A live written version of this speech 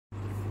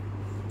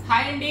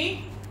Hi అండి,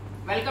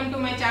 welcome to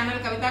my channel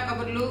కవితా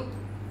కబుర్లు.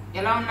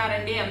 ఎలా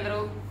ఉన్నారండి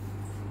అందరూ?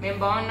 మేము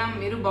బాగున్నాం,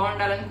 మీరు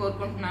బాగుండాలని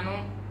కోరుకుంటున్నాను.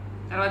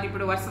 తర్వాత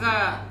ఇప్పుడు వరుసగా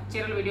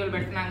చీరల వీడియోలు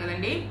పెడుతున్నాం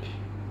కదండి.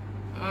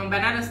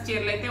 బెనారస్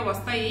చీరలు అయితే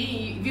వస్తాయి.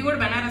 ఇవి కూడా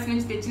బెనారస్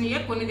నుంచి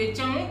తెచ్చినాయే, కొన్ని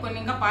తెచ్చాము, కొన్ని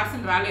ఇంకా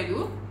పార్సిల్ రాలేదు.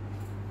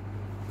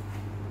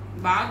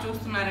 బాగా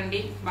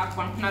చూస్తున్నారండి, బాగా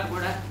కొంటున్నారు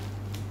కూడా.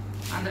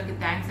 అందరికి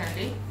థ్యాంక్స్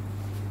అండి.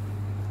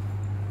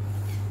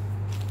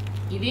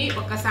 ఇది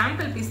ఒక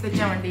శాంపిల్ పీస్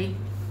తెచ్చామండి,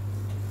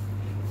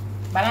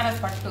 బనారస్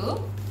పట్టు.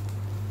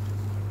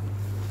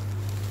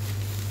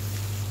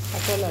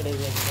 పటోలా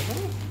డిజైన్ కదా,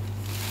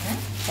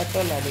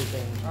 patola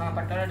design.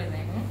 Patola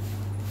design.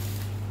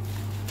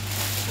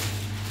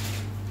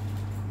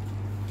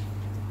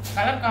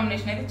 Colour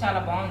combination అయితే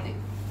చాలా బాగుంది.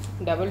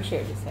 Double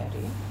shade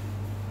sari.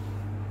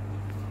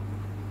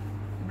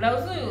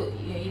 బ్లౌజ్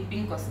ఈ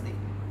పింక్ వస్తుంది,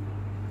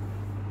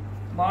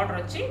 బార్డర్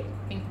వచ్చి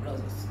పింక్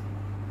బ్లౌజ్ వస్తుంది.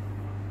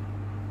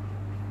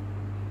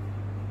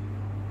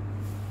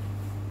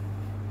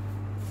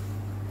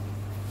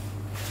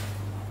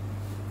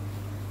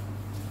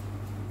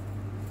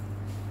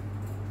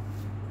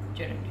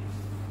 చూడండి,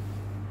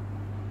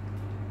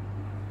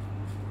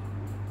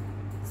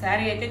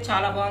 శారీ అయితే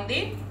చాలా బాగుంది.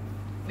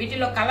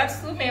 వీటిలో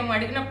కలర్స్ మేము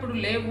అడిగినప్పుడు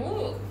లేవు,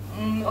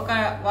 ఒక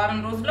వారం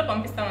రోజుల్లో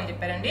పంపిస్తామని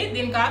చెప్పారండి.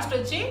 దీని కాస్ట్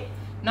వచ్చి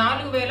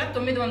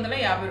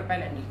 4950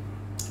 రూపాయలండి.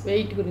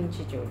 వెయిట్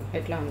గురించి చూడు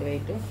ఎట్లా ఉంది.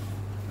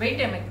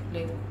 వెయిట్ ఏమీ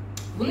లేదు,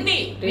 ఉంది,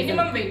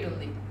 మినిమం వెయిట్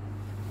ఉంది.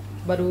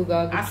 బరువుగా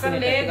అసలు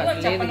లేదు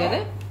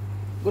కదా.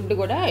 గుడ్డు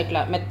కూడా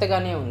ఇట్లా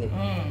మెత్తగానే ఉంది.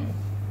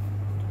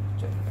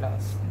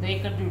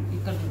 ఇక్కడ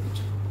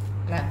చూపించు,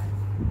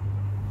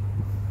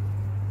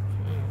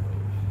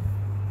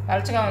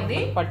 పలచగా ఉంది,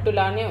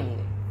 పట్టులానే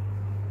ఉంది.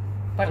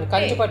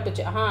 కంచి పట్టు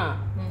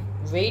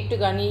వెయిట్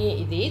కానీ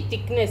ఇది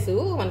థిక్నెస్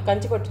మన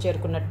కంచి పట్టు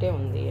చేరుకున్నట్టే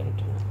ఉంది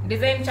అంటున్నా.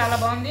 డిజైన్ చాలా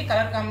బాగుంది,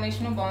 కలర్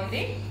కాంబినేషన్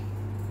బాగుంది.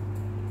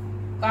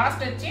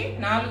 కాస్ట్ వచ్చి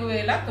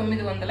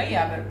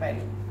 4950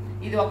 రూపాయలు.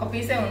 ఇది ఒక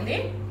పీసే ఉంది,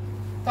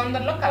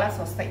 తొందరలో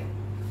కలర్స్ వస్తాయి.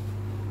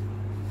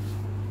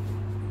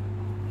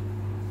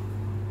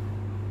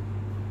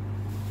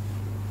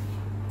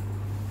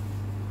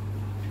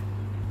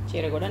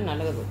 చీర కూడా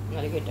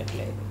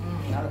నలిగేటట్లేదు.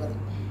 నలగదు.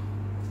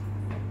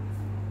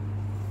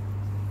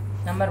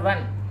 నంబర్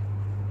 1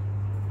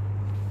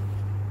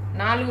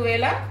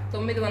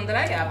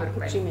 4950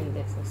 రూపాయలు.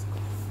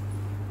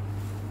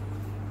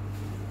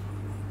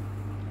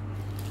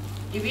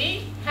 ఇవి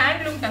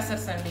హ్యాండ్లూమ్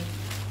టసర్స్ అండి.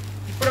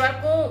 ఇప్పటి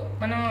వరకు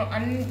మనం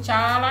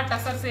చాలా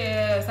టసర్స్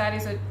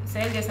శారీస్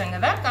సేల్ చేసాం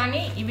కదా,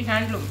 కానీ ఇవి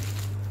హ్యాండ్లూమ్.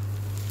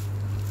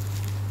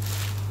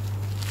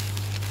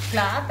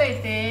 క్లాత్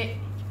అయితే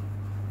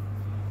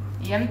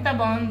ఎంత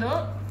బాగుందో,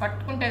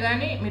 పట్టుకుంటే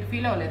కానీ మీరు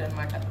ఫీల్ అవ్వలేరు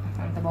అనమాట,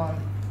 అంత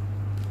బాగుంది.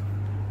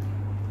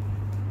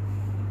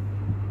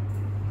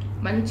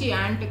 మంచి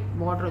యాంటిక్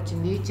బార్డర్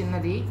వచ్చింది,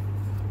 చిన్నది,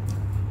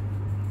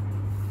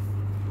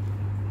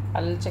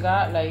 పల్చగా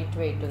లైట్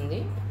వెయిట్ ఉంది.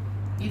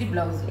 ఇది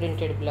బ్లౌజ్,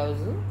 ప్రింటెడ్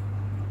బ్లౌజ్.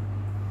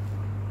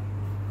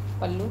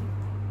 పళ్ళు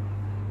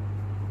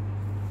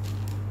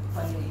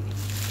ఇది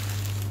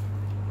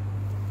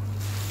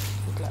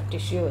ఇట్లా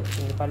టిష్యూ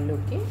వచ్చింది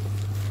పళ్ళుకి.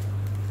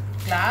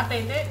 క్లాత్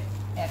అయితే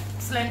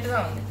ఎక్సలెంట్ గా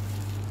ఉంది.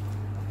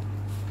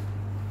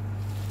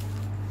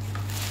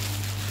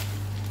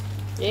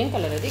 ఏం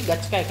కలర్ అది?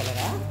 గచ్చకాయ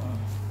కలరా?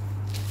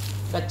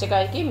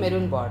 గచ్చకాయకి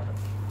మెరూన్ బార్డర్.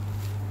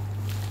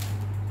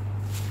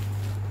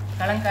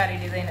 కలంకారీ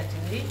డిజైన్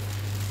వచ్చింది,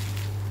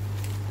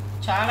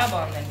 చాలా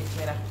బాగుందండి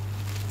చీర.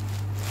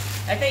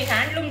 అయితే ఈ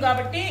హ్యాండ్లూమ్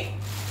కాబట్టి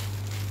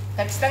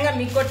ఖచ్చితంగా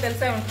మీకు కూడా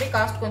తెలిసే ఉంటుంది,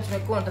 కాస్ట్ కొంచెం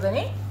ఎక్కువ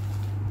ఉంటుందని.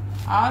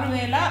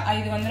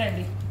 6500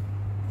 అండి.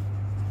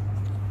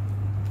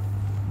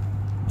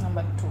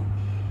 నెంబర్ 2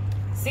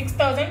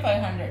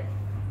 6500.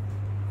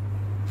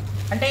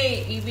 అంటే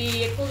ఇవి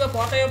ఎక్కువగా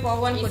పోతాయో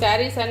పోవు అని. ఈ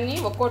శారీస్ అన్నీ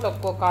ఒక్కో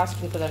కాస్ట్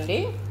ఉంటుందండి,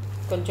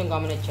 కొంచెం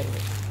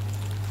గమనించండి.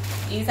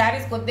 ఈ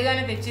శారీస్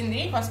కొద్దిగానే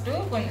తెచ్చింది, ఫస్ట్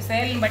కొంచెం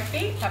సేల్ని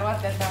బట్టి తర్వాత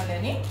తెద్దాంలే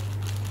అని.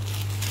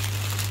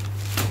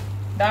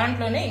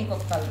 దాంట్లోనే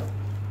ఇంకొక colour,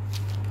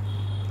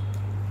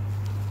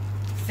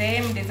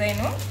 same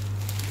design,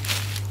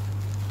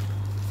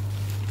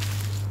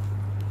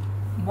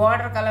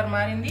 border colour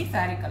మారింది,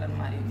 శారీ కలర్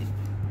మారింది.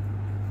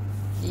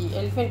 ఈ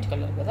ఎలిఫెంట్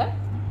కలర్ కదా.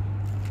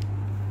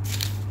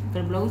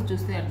 ఇక్కడ బ్లౌజ్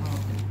చూస్తే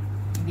అర్థమవుతుంది.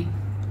 ఇది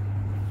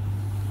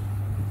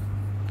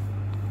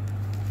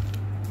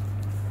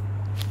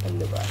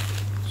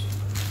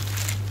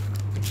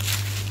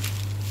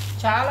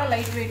చాలా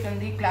లైట్ వెయిట్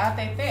ఉంది, క్లాత్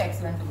అయితే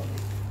ఎక్సలెంట్ ఉంది.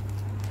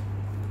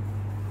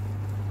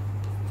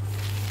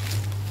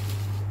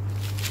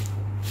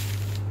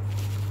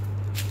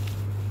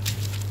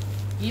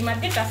 ఈ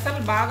మధ్య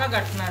టస్సర్లు బాగా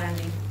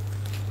కడుతున్నారండి.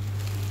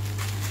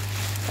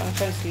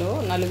 ఫంక్షన్స్లో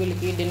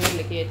నలుగురికి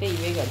డిన్నర్లకి అయితే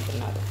ఇవే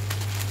కడుతున్నారు.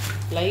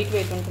 లైట్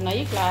వెయిట్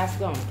ఉంటున్నాయి,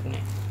 క్లాస్గా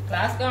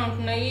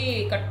ఉంటున్నాయి.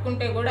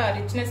 కట్టుకుంటే కూడా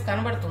రిచ్నెస్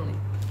కనబడుతుంది.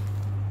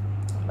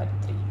 నెంబర్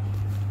 3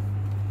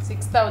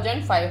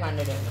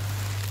 6500 అండి.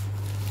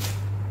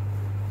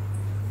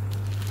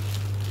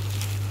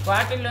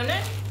 వాటిల్లోనే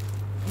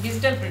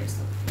డిజిటల్ ప్రింట్స్,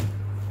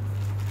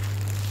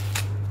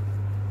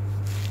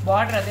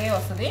 బార్డర్ అదే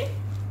వస్తుంది,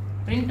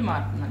 ప్రింట్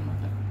మారుతుంది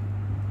అనమాట.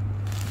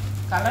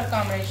 కలర్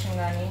కాంబినేషన్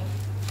కానీ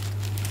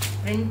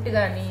ప్రింట్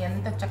కానీ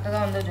ఎంత చక్కగా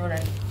ఉందో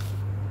చూడండి.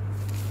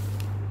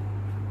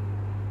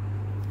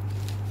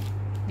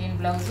 దీని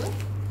బ్లౌజు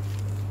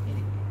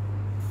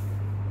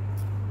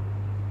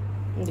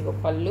ఇదిగో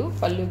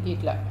పళ్ళుకి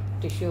ఇట్లా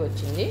టిష్యూ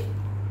వచ్చింది.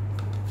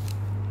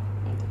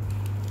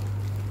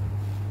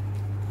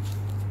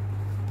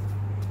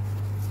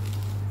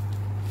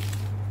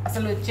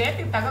 అసలు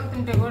చేతికి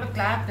తగులుతుంటే కూడా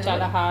క్లాత్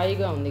చాలా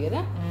హాయిగా ఉంది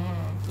కదా,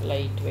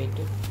 లైట్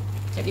వెయిట్.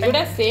 ఇది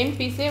కూడా సేమ్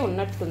పీసే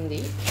ఉన్నట్టుంది,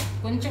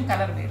 కొంచెం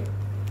కలర్ వేరు.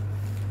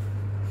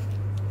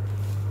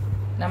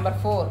 నెంబర్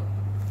 4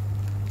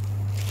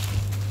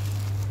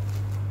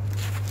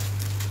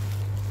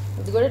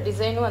 ఇది కూడా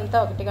డిజైన్ అంతా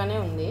ఒకటిగానే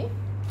ఉంది,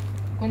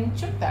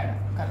 కొంచెం తేడా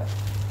కలర్.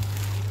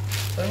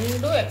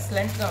 రెండు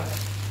ఎక్సలెంట్గా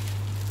ఉన్నాయి.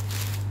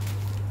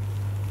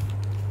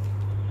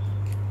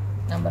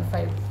 నెంబర్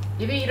 5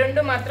 ఇవి ఈ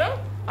రెండు మాత్రం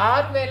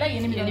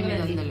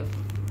 6,800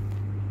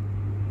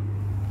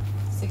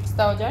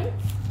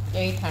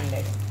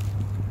 6,800.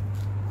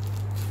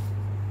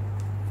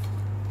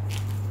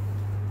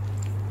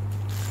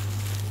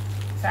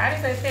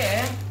 శారీస్ అయితే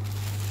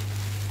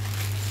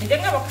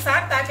నిజంగా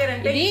ఒకసారి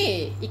తాకారంటే ఇది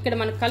ఇక్కడ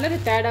మన కలర్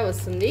తేడా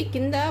వస్తుంది,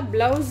 కింద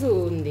బ్లౌజ్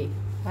ఉంది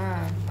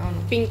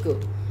అవును పింక్,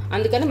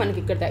 అందుకని మనకి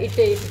ఇక్కడ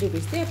ఇటు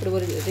చూపిస్తే ఇప్పుడు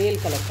రియల్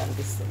కలర్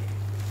కనిపిస్తుంది.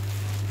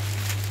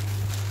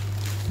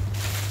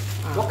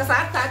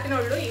 ఒకసారి తాకిన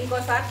వాళ్ళు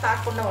ఇంకోసారి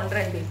తాకుండా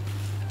ఉండరండి.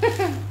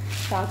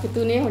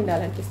 తాకుతూనే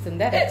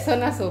ఉండాలనిపిస్తుందా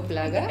రెక్సోనా సోప్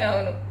లాగా?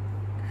 అవును,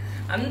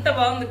 అంత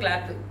బాగుంది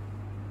క్లాత్.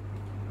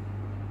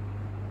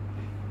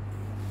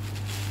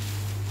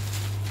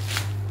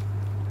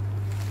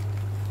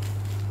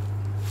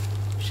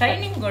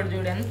 షైనింగ్ కూడా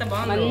చూడు ఎంత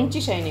బాగుంది, మంచి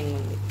షైనింగ్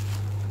ఉంది,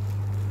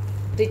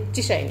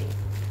 రిచ్ షైనింగ్.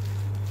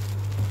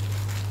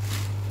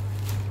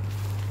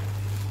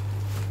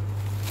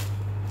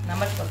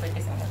 నెంబర్స్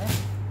పెట్టేసాం కదా.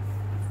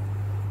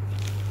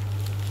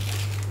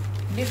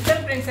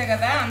 డిజిటల్ ప్రింట్సే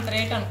కదా అంత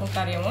రేట్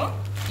అనుకుంటారేమో,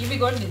 ఇవి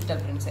కూడా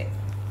డిజిటల్ ప్రింట్సే.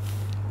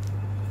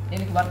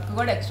 దీనికి వర్క్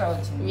కూడా ఎక్స్ట్రా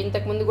వచ్చింది.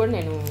 ఇంతకుముందు కూడా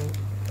నేను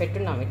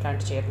పెట్టున్నాము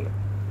ఇట్లాంటి చీరలు,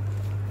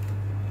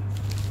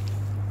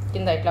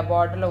 కింద ఇట్లా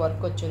బార్డర్లో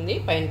వర్క్ వచ్చింది,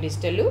 పైన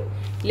డిజిటల్.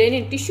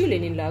 లెనిన్ టిష్యూ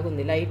లెనిన్ లాగా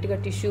ఉంది, లైట్గా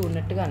టిష్యూ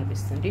ఉన్నట్టుగా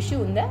అనిపిస్తుంది. టిష్యూ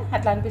ఉందా?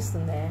 అట్లా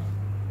అనిపిస్తుందా?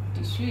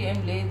 టిష్యూ ఏం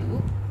లేదు,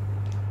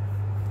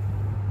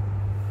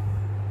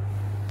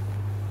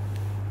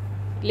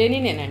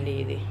 లెనినేనండి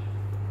ఇది.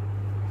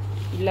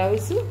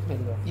 బ్లౌజ్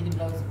ఇది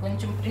బ్లౌజ్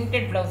కొంచెం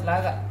ప్రింటెడ్ బ్లౌజ్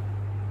లాగా,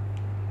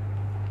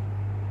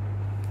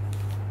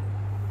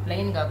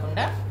 ప్లెయిన్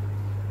కాకుండా.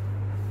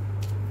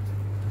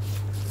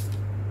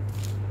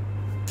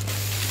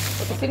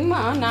 ఒక సినిమా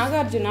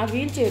నాగార్జున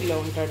వీల్ చైర్లో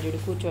ఉంటాడు చూడు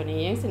కూర్చొని,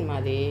 ఏం సినిమా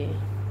అది?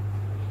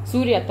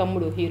 సూర్య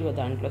తమ్ముడు హీరో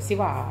దాంట్లో,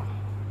 శివ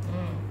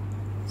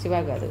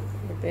కాదు,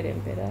 పేరేం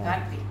పేరా?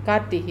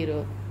 కార్తీ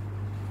హీరో.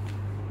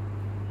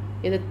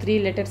 ఏదో 3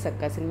 letters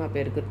అక్క, సినిమా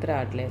పేరు గుర్తు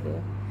రావట్లేదు.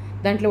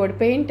 దాంట్లో వాడు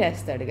పెయింట్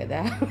వేస్తాడు కదా,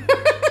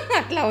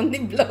 అట్లా ఉంది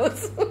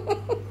బ్లౌజ్.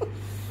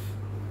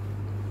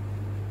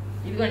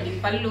 ఇదిగోండి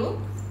పళ్ళు,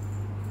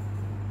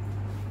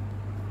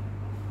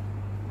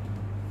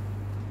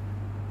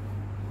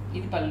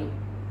 ఇది పళ్ళు,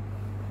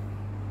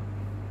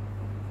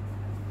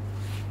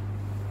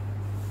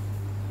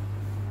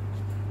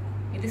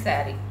 ఇది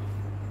శారీ.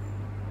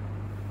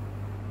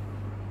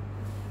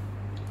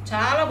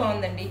 చాలా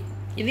బాగుందండి.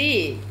 ఇది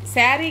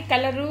శారీ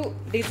కలరు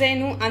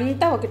డిజైను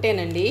అంతా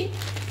ఒకటేనండి,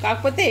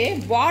 కాకపోతే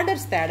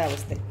బార్డర్స్ తేడా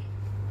వస్తాయి.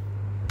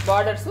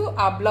 బార్డర్స్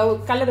ఆ బ్లౌజ్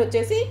కలర్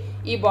వచ్చేసి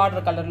ఈ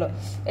బార్డర్ కలర్లో,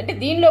 అంటే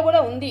దీనిలో కూడా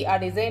ఉంది ఆ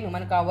డిజైన్,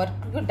 మనకు ఆ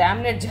వర్క్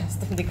డామినేట్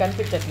చేస్తుంది,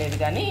 కనిపించట్లేదు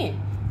కానీ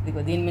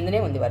ఇదిగో దీని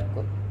మీదనే ఉంది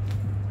వర్క్.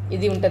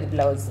 ఇది ఉంటుంది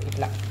బ్లౌజ్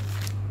ఇట్లా.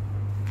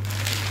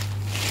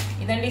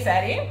 ఇదండి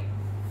శారీ,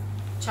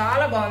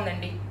 చాలా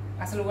బాగుందండి.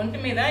 అసలు ఒంటి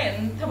మీద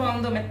ఎంత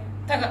బాగుందో,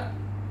 మెత్తగా.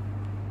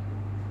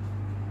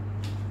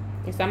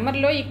 ఈ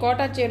సమ్మర్లో ఈ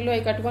కోటా చీరలు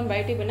అవి కట్టుకొని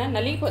బయటికి పోయినా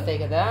నలిగిపోతాయి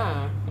కదా,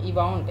 ఇవి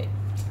బాగుంటాయి.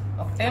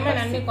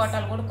 ఒకటేమైనా అన్ని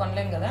కోటాలు కూడా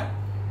కొనలేం కదా.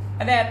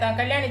 అదే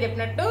కళ్యాణి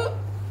చెప్పినట్టు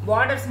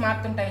బార్డర్స్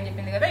మారుతుంటాయని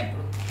చెప్పింది కదా,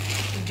 ఇప్పుడు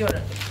ఇది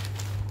చూడండి.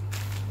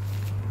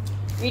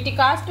 వీటి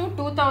కాస్ట్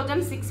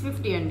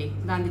 2650 అండి,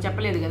 దాన్ని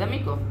చెప్పలేదు కదా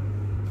మీకు.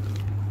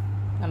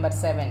 నెంబర్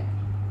 7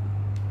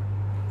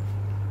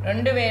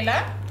 2000.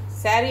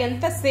 శారీ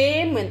అంతా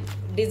సేమ్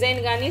డిజైన్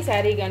కానీ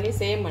శారీ కానీ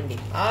సేమ్ అండి.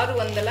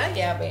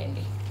 650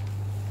 అండి.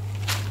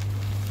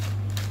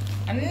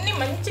 అన్ని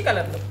మంచి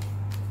కలర్లు.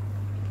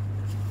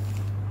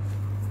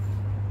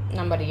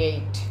 నంబర్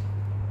 8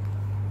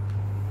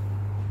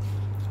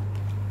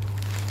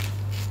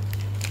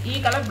 ఈ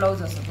కలర్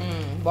బ్లౌజ్ వస్తుంది,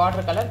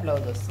 బార్డర్ కలర్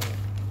బ్లౌజ్ వస్తుంది.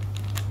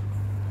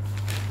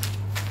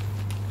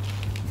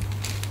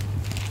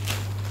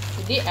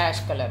 ఇది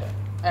ash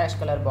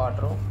colour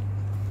border,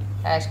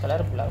 ash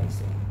colour blouse.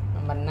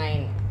 Number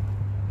 9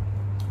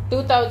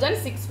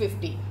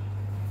 2650.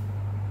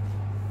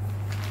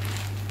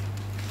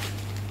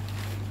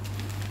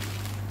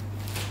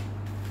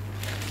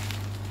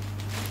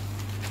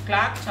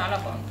 Cloth చాలా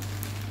బాగుంది,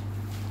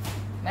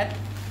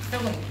 మెత్తగా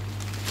ఉంది.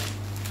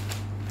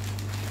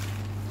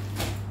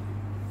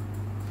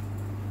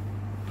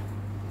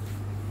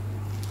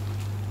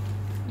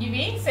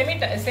 ఇవి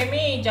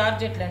సెమీ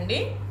జార్జెట్లు అండి.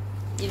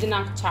 ఇది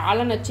నాకు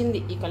చాలా నచ్చింది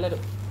ఈ కలర్,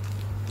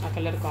 ఆ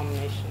కలర్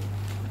కాంబినేషన్.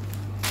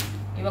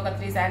 ఇవి ఒక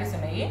 3 శారీస్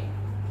ఉన్నాయి.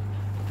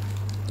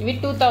 ఇవి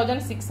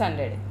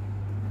 2600.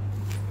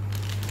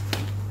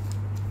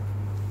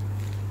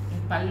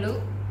 పళ్ళు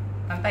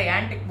అంతా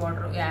యాంటిక్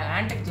బార్డర్,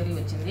 యాంటిక్ జరీ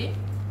వచ్చింది.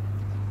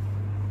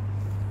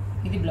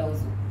 ఇది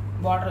బ్లౌజ్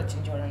బార్డర్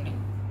వచ్చింది చూడండి,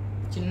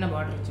 చిన్న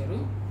బార్డర్ ఇచ్చారు.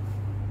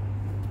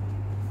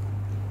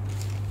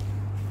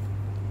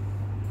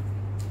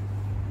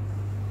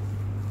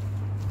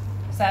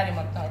 శారీ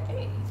మొత్తం అయితే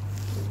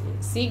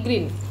సీ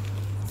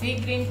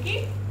గ్రీన్కి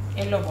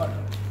ఎల్లో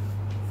బార్డర్.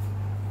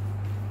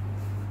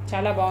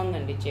 చాలా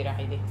బాగుందండి చీర.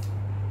 ఇది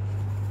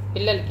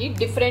పిల్లలకి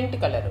different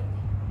colour.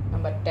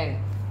 Number 10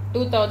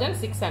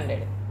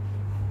 2600.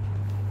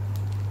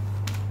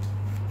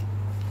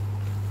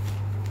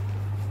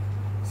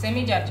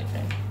 Semi georgette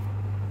అండి.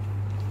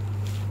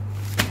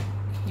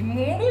 ఈ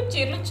 3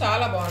 చీరలు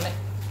చాలా బాగున్నాయి.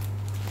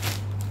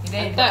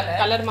 ఇదే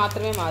కలర్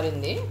మాత్రమే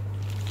మారింది,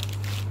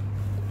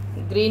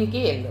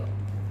 గ్రీన్కి ఎల్లో.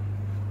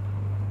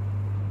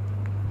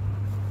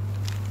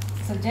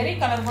 అసలు జరీ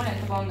కలర్ కూడా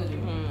ఎంత బాగుందో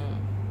చూడు,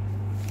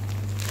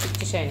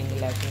 పిచ్చి షైనింగ్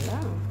లేకుండా.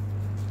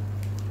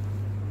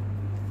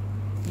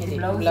 ఇది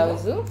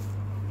బ్లౌజ్,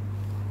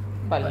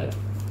 పళ్ళు.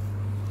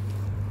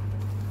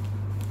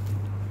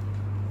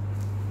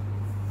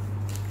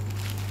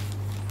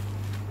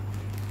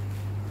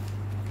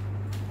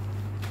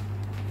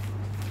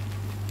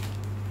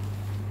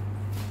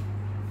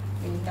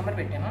 నెంబర్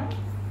పెట్టామా?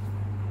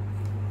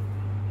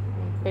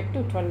 పెట్టు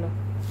 12.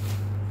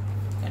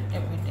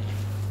 పెట్టే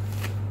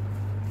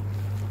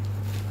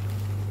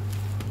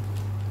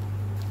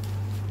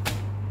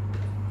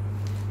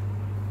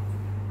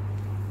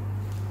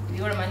ఇది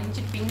కూడా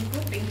మంచి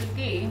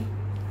పింక్కి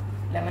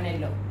లెమన్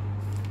ఎల్లో.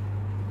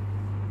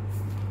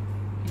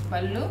 ఈ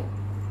పళ్ళు,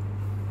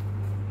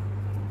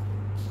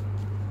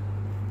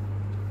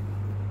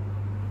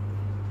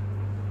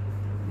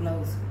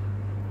 బ్లౌజ్.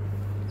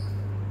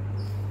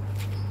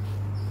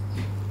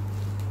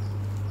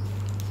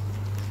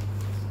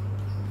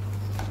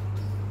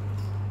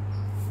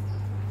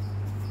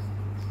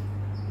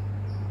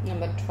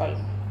 నెంబర్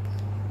 12.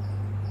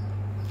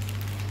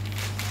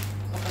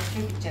 ఒక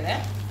చూపించదా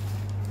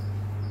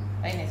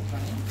పైన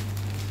వేసుకోండి.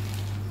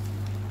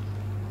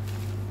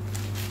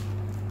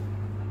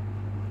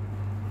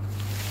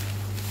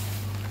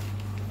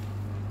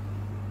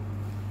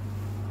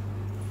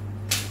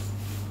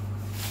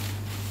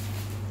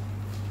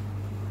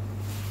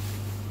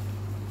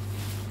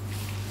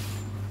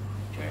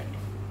 చూడండి,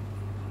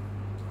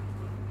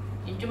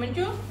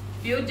 ఇంచుమించు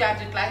ప్యూర్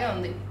జార్జెట్ లాగే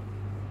ఉంది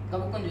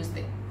గబుక్కొని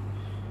చూస్తే.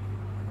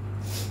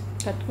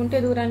 కట్టుకుంటే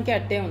దూరానికి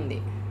అట్టే ఉంది,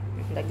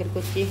 దగ్గరికి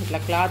వచ్చి ఇట్లా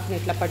క్లాత్ని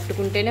ఇట్లా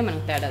పట్టుకుంటేనే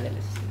మనకు తేడా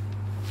తెలుస్తుంది.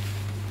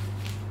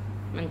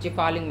 మంచి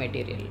ఫాలింగ్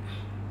మెటీరియల్.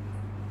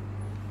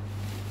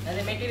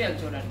 అదే మెటీరియల్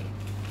చూడండి.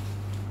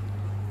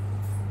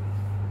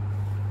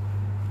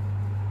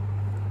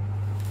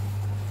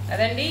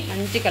 అదండి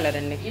మంచి కలర్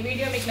అండి. ఈ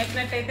వీడియో మీకు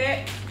నచ్చినట్టయితే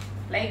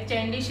లైక్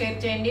చేయండి, షేర్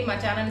చేయండి, మా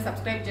ఛానల్ని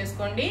సబ్స్క్రైబ్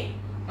చేసుకోండి,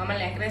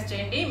 మమ్మల్ని ఎంకరేజ్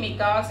చేయండి. మీకు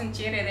కావాల్సిన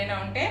చీర ఏదైనా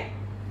ఉంటే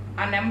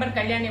ఆ నెంబర్,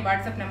 కళ్యాణి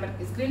వాట్సాప్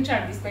నెంబర్కి స్క్రీన్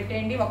షాట్ తీసి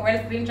పెట్టేయండి. ఒకవేళ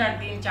స్క్రీన్ షాట్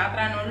దీని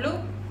చాతరాని వాళ్ళు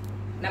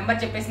నెంబర్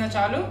చెప్పేసినా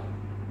చాలు,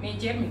 మీ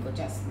చీర మీకు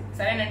వచ్చేస్తుంది.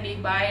 సరేనండి,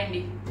 బాయ్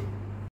అండి.